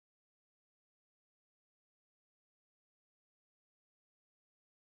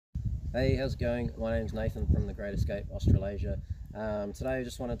Hey, how's it going? My name's Nathan from the Great Escape, Australasia. Today I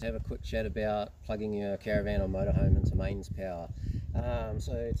just wanted to have a quick chat about plugging your caravan or motorhome into mains power.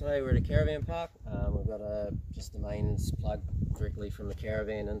 So today we're at a caravan park. We've got just the mains plug directly from the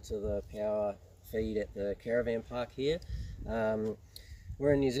caravan into the power feed at the caravan park here.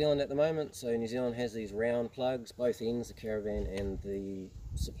 We're in New Zealand at the moment, so New Zealand has these round plugs, both ends, the caravan and the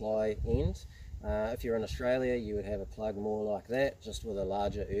supply end. If you're in Australia, you would have a plug more like that, just with a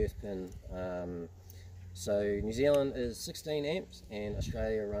larger earth pin. So New Zealand is 16 amps and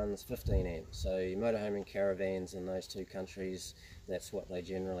Australia runs 15 amps. So your motorhome and caravans in those two countries, that's what they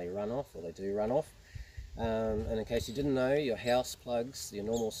generally run off, or they do run off. And in case you didn't know, your house plugs, your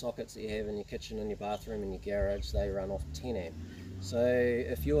normal sockets that you have in your kitchen and your bathroom and your garage, they run off 10 amp. So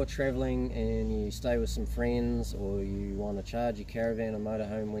if you're traveling and you stay with some friends, or you want to charge your caravan or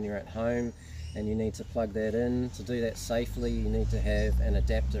motorhome when you're at home and you need to plug that in, to do that safely you need to have an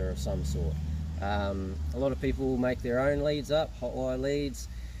adapter of some sort. A lot of people make their own leads up, hotwire leads.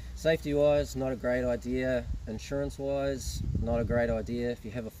 Safety wise, not a great idea. Insurance wise, not a great idea. If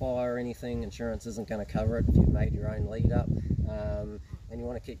you have a fire or anything, insurance isn't going to cover it if you've made your own lead up. And you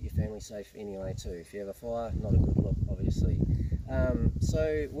want to keep your family safe anyway too. If you have a fire, not a good look, obviously.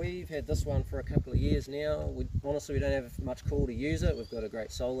 So we've had this one for a couple of years now. Honestly, we don't have much call to use it. We've got a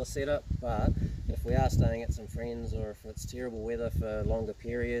great solar setup, but if we are staying at some friends, or if it's terrible weather for longer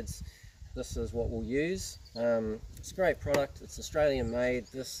periods, this is what we'll use. It's a great product. It's Australian made.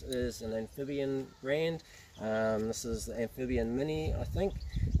 This is an Ampfibian brand. This is the Ampfibian Mini, I think.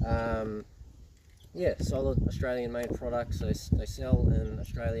 Yeah, solid Australian made products. They sell in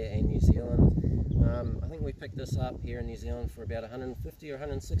Australia and New Zealand. I think we picked this up here in New Zealand for about $150 or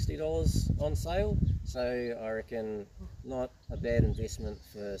 $160 on sale. So I reckon not a bad investment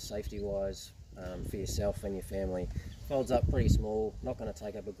for safety wise, for yourself and your family. Folds up pretty small, not going to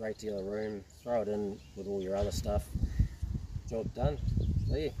take up a great deal of room. Throw it in with all your other stuff. Job done.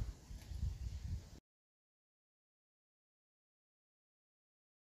 See you.